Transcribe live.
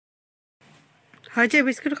হয়েছে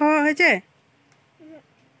বিস্কুট খাওয়া হয়েছে?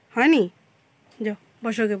 হয়নি? যাও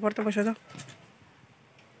বসো, গে পড়তে বসো। দাও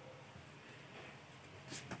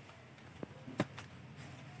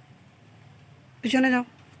পিছনে যাও।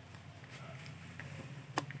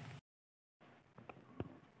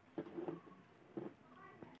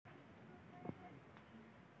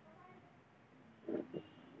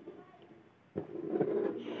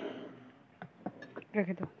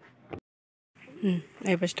 রেখে দাও।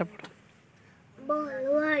 এই পেজটা পড়ো। বল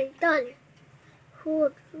ওয়াল তল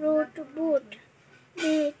হুট রুট বুট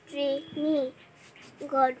বি ট্রি নি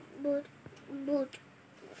গড বুট বুট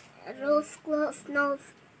রোজ ক্লোজ নোজ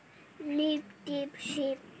লিপ টিপ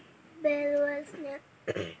শিপ বেল ওয়েল স্নেক।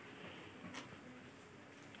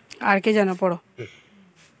 আর কে জানো? পড়ো।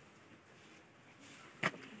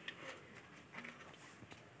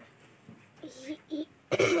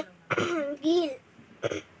 Gill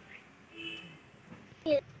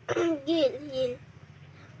gil gil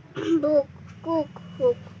book cook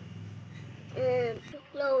hook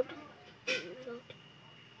cloud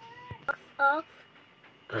ox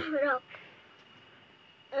rock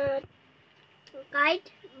kite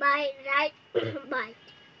by right bite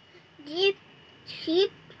jeep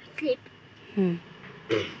sheep slip.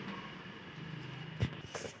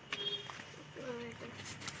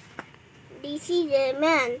 This is a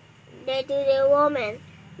man, that is a woman,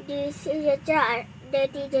 this is a chair,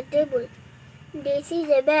 that is a table, this is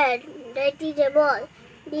a bed, that is a ball,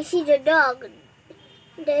 this is a dog,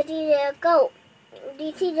 that is a cow,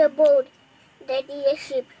 this is a boat, that is a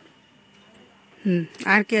ship.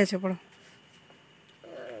 আর কি আছে? পড়ো।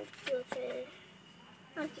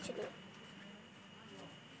 আর কিছু নেই।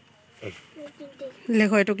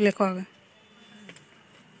 লেখো, এটুকু লেখো আগে।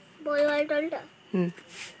 বই ওয়ালটনটা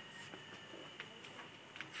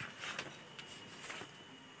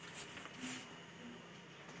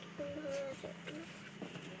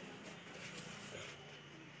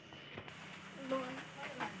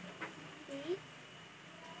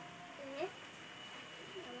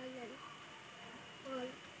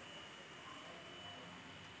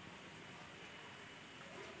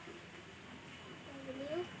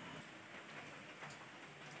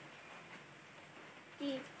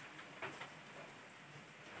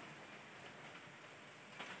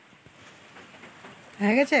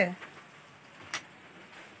হয়ে গেছে?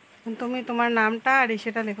 তুমি তোমার নামটা আর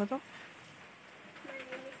সেটা লেখো তো।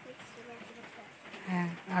 হ্যাঁ,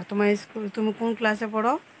 আর তোমার স্কুল, তুমি কোন ক্লাসে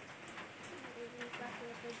পড়ো?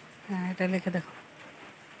 হ্যাঁ, এটা লিখে দেখো।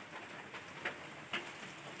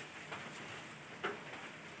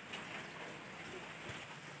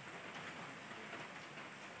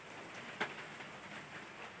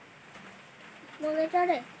 মনে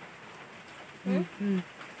করে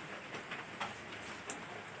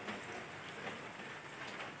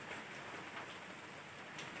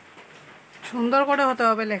সুন্দর করে হতে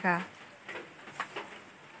হবে লেখা।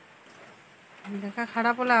 লেখা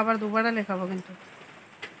খারাপ হলে আবার দুবারে লেখাবো কিন্তু।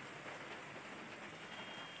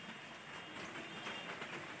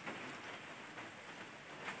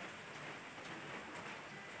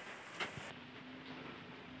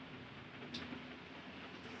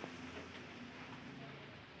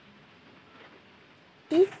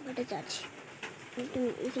 বটে যাচ্ছি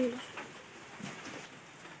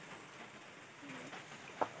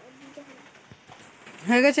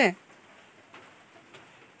হয়ে গেছে?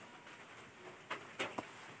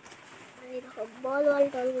 বল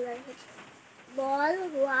ওয়ালটল গুলো রেখেছি। বল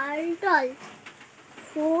ওয়ালটল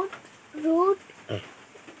foot root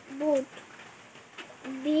boot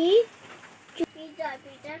B Peter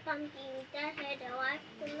Peter pumpkin Peter had a wife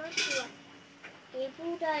could not swan. He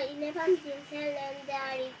put her in a pumpkin shell and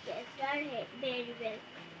there he kept her head very well.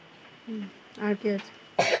 আর কি আছে?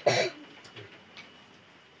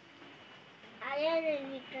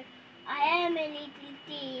 I am a little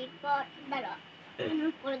teapot.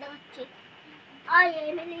 I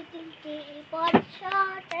am a little teapot,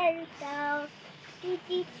 short and stout. This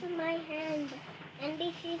is my hand, and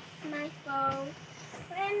this is my spout.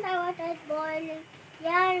 When the water's boiling,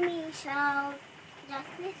 hear me shout.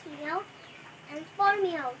 Just let me out and pour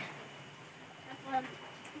me out.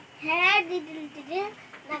 Here diddle diddle,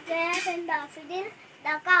 the cat and the fiddle,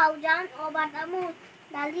 the cow jumped over the moon.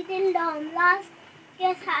 The little dog lost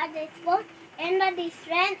his heart its bone, and the dish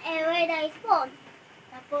ran away the spoon.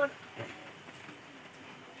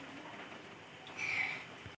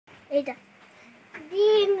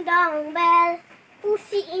 Ding dong bell,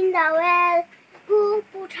 pussy in the well, who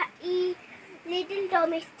put her in? Little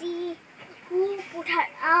Tommy's tea, who put her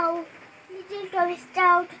out? Little Tommy's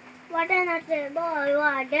stout, what an utter boy,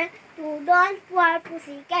 what a 2 poor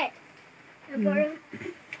pussy cat.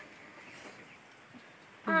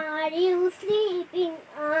 Are you sleeping?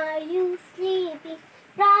 Are you sleeping?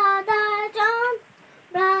 Brother John,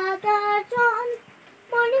 Brother John.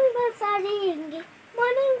 Morning bells are ringing,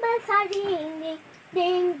 morning bells are ringing.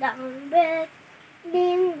 Ding dong bell,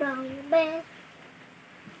 ding dong bell.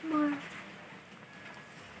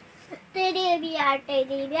 Teddy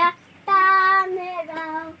bear, turn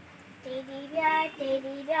around. Teddy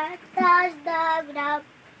bear, touch the ground.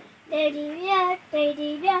 Teddy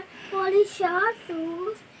bear, polish your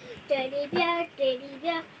shoes. Teddy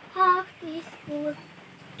bear, off to school,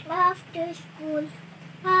 off to school,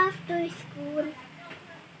 off to school.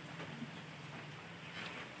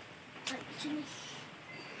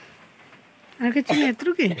 আর কিছু নেই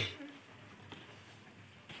এতটুকু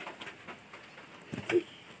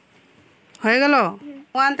হয়ে গেল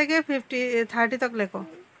 1 থেকে 30 तक লেখো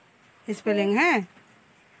spelling হ্যাঁ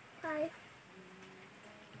 5,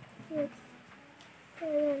 6,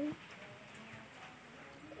 7,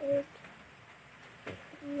 8,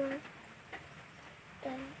 9,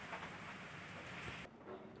 10.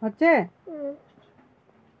 হচ্ছে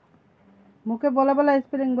মুখে বলে বলে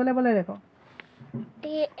স্পেলিং বলে বলে লেখো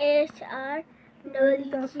TSR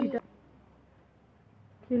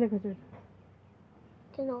কি লিখেছো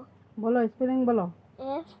no বলো স্পেলিং বলো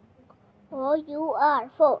FOUR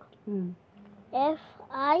 4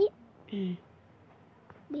 FIVE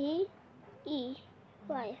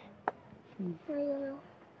 5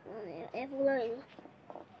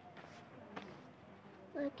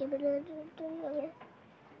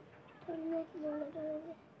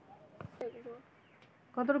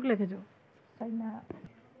 কতটুকু লিখেছো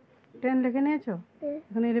 10 লিখে নিয়েছো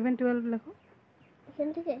এখন 11 12 লেখো এখান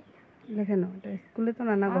থেকে লিখে নাও এটা স্কুলে তো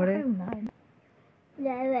না ঘরে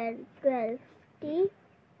 11 12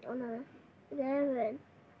 11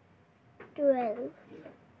 12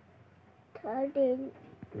 13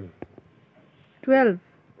 12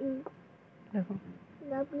 লেখো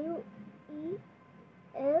WELVE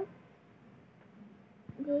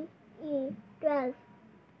 12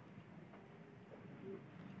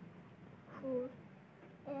 4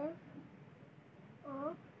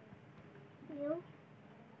 FOUR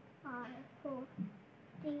 4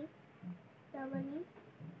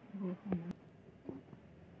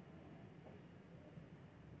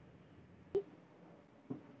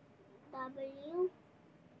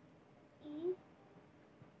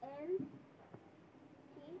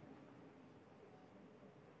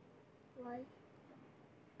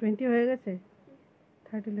 20 হয়ে গেছে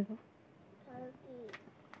 30 লেখো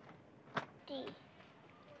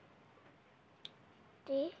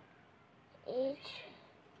 30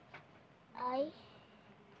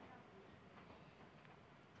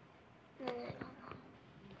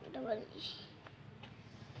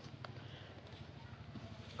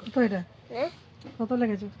 কত এটা কত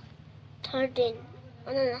লিখেছো 13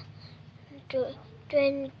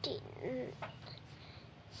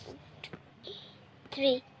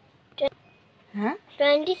 23 হ্যাঁ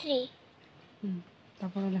 23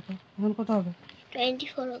 তারপরে লেখো এখন কত হবে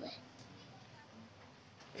 24 হবে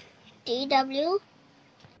TWEN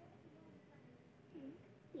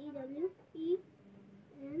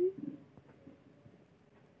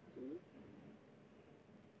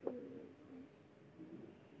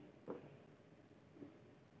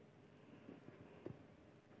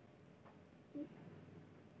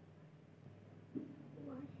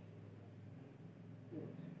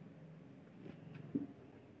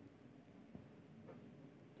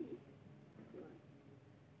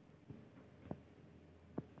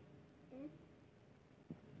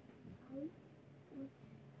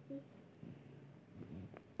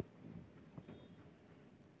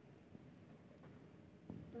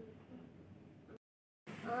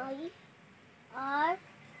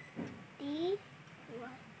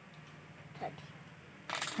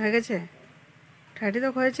হয়ে গেছে 30 তো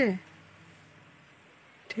হয়েছে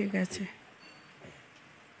ঠিক আছে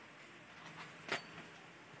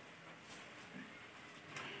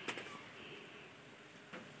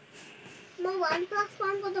মা 1 +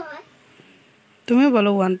 1 কত হয় তুমি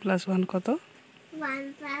বলো 1 + 1 কত 1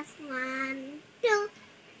 + 1 2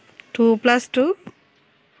 2 + 2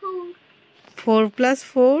 4 4 +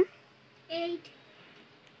 4 8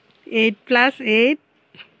 8 + 8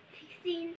 16